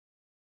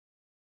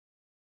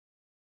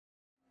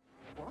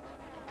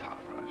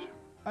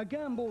A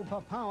gamble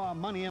for power,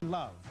 money and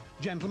love.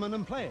 Gentlemen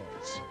and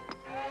players.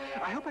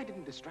 I hope I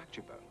didn't distract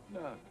you, Bo.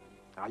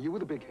 No. You were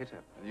the big hitter.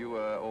 You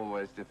were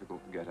always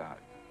difficult to get out.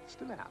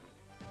 Still am.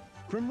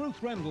 From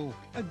Ruth Rendell,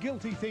 A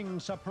Guilty Thing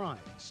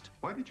Surprised.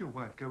 Why did your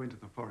wife go into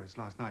the forest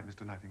last night,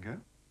 Mr. Nightingale?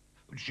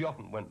 She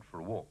often went for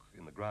a walk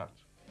in the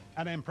grounds.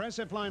 An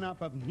impressive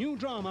lineup of new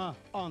drama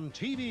on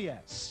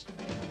TVS.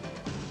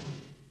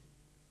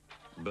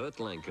 Burt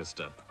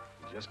Lancaster.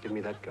 Just give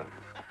me that gun.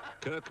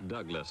 Kirk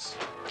Douglas.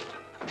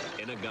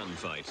 In a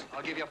gunfight.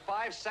 I'll give you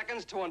 5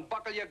 seconds to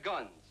unbuckle your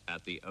guns.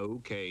 At the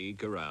OK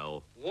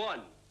Corral.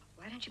 1.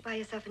 Why don't you buy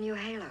yourself a new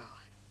halo?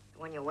 The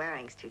one you're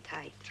wearing's too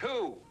tight. 2.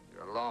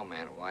 You're a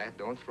lawman, Wyatt.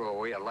 Don't throw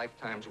away a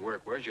lifetime's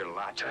work. Where's your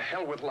logic? To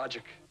hell with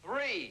logic.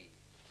 3.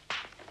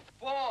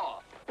 4.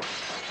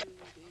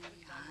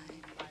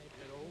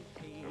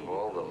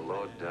 All the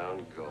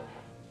low-down go.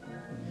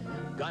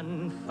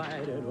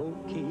 Gunfight at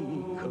OK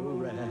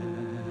Corral.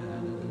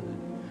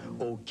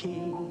 OK.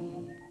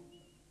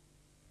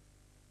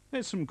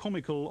 There's some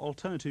comical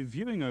alternative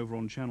viewing over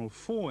on Channel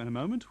 4 in a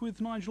moment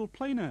with Nigel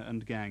Planer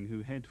and gang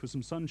who head for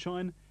some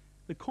sunshine.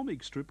 The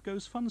comic strip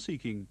goes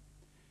fun-seeking.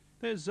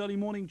 There's early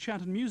morning chat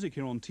and music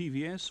here on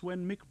TVS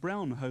when Mick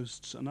Brown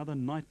hosts another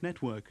Night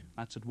Network.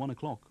 That's at 1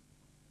 o'clock.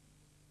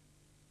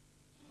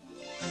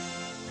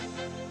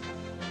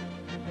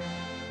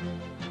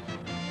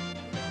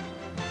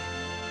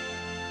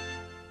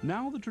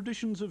 Now the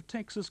traditions of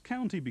Texas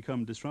County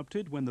become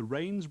disrupted when the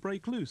rains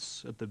break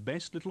loose at the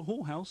best little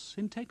whorehouse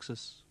in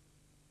Texas.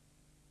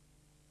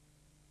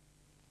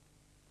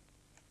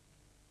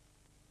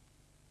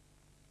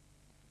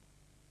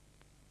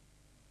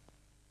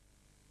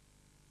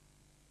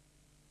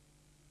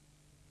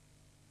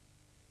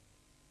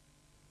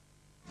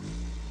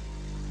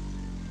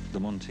 The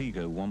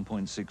Montego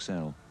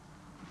 1.6L.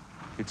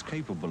 It's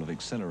capable of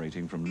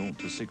accelerating from 0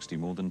 to 60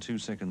 more than 2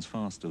 seconds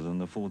faster than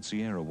the Ford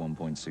Sierra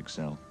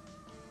 1.6L,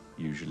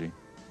 usually.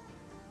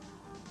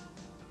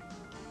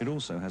 It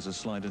also has a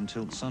slide and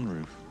tilt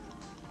sunroof,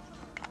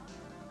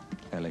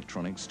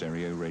 electronic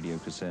stereo radio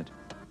cassette,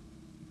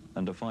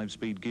 and a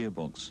 5-speed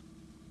gearbox,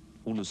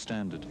 all as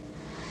standard.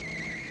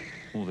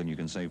 More than you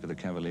can say for the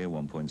Cavalier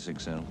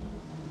 1.6L.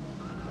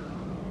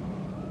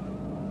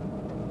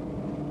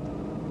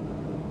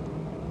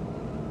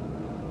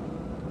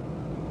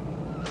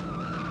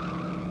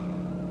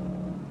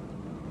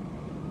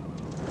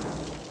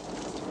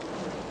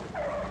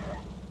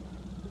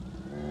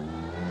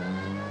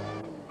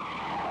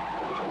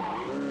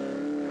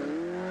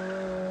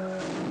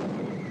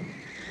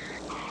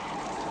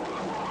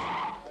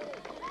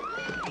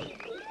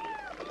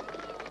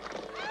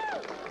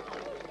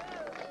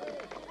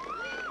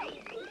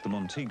 The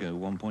Montego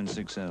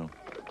 1.6L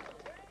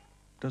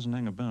doesn't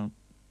hang about.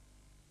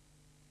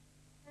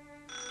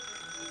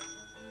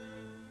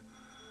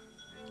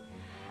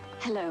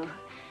 Hello.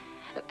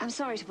 Look, I'm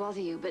sorry to bother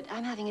you, but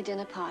I'm having a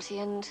dinner party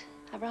and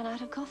I've run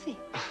out of coffee.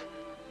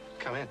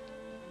 Come in.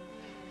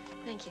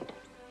 Thank you.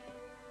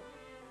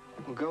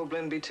 Will Gold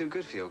Blend be too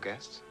good for your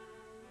guests?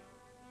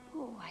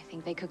 Oh, I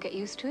think they could get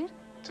used to it.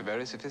 It's a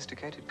very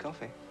sophisticated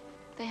coffee.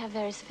 They have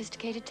very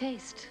sophisticated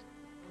taste.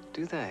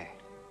 Do they?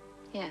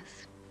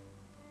 Yes.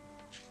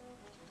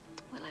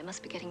 Well, I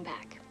must be getting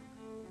back.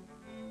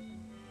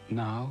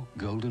 Now,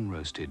 golden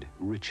roasted,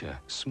 richer,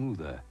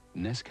 smoother,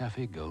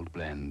 Nescafe Gold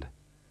Blend.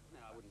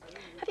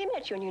 Have you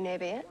met your new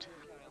neighbor yet?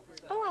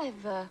 Oh,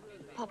 I've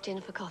popped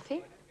in for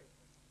coffee.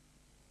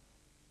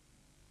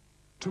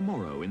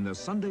 Tomorrow in the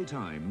Sunday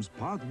Times,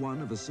 part 1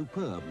 of a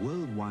superb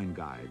world wine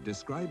guide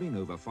describing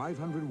over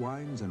 500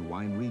 wines and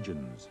wine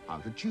regions, how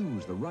to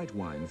choose the right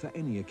wine for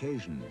any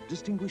occasion,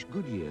 distinguish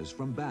good years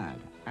from bad,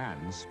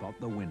 and spot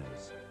the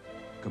winners.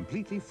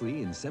 Completely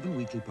free in 7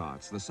 weekly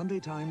parts, the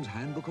Sunday Times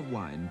Handbook of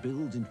Wine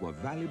builds into a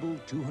valuable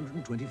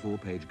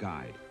 224-page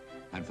guide.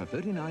 And for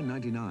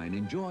 $39.99,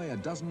 enjoy a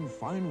dozen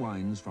fine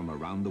wines from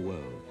around the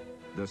world.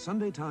 The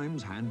Sunday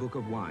Times Handbook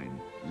of Wine.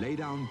 Lay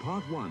down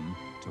part 1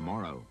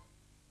 tomorrow.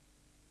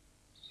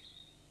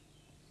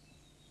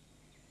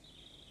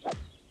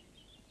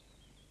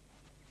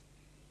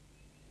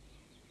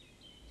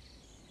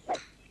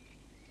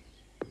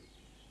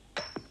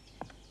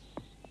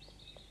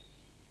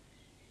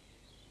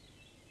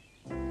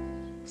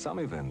 Some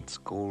events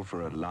call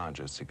for a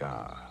larger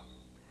cigar.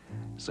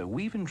 So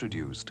we've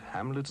introduced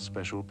Hamlet's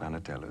Special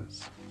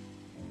Panatellas.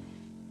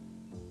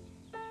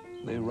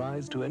 They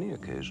rise to any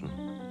occasion.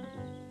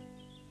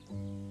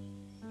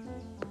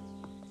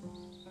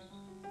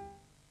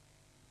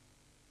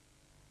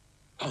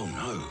 Oh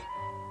no,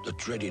 the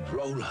dreaded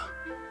roller.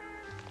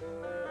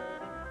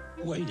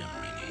 Wait a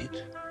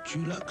minute,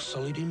 Dulux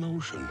Solid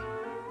Emulsion.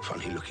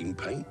 Funny looking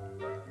paint.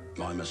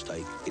 My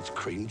mistake, it's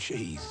cream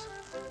cheese.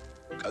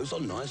 Goes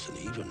on nice and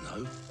even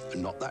though,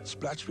 and not that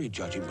splattery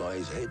judging by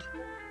his head.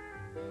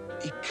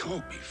 He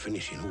can't be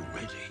finishing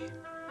already.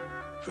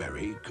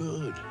 Very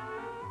good.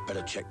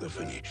 Better check the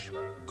finish.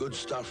 Good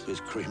stuff, this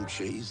cream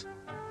cheese.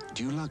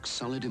 Dulux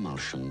Solid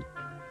Emulsion.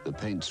 The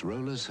paints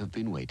rollers have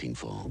been waiting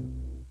for.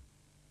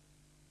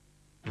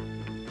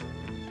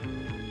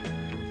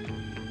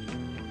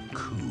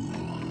 Cool.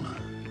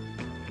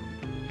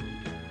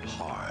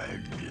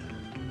 hard,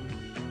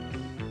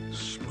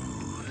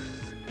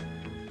 smooth,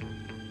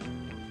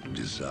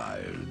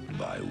 desired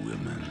by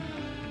women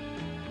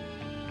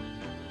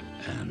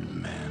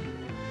and men.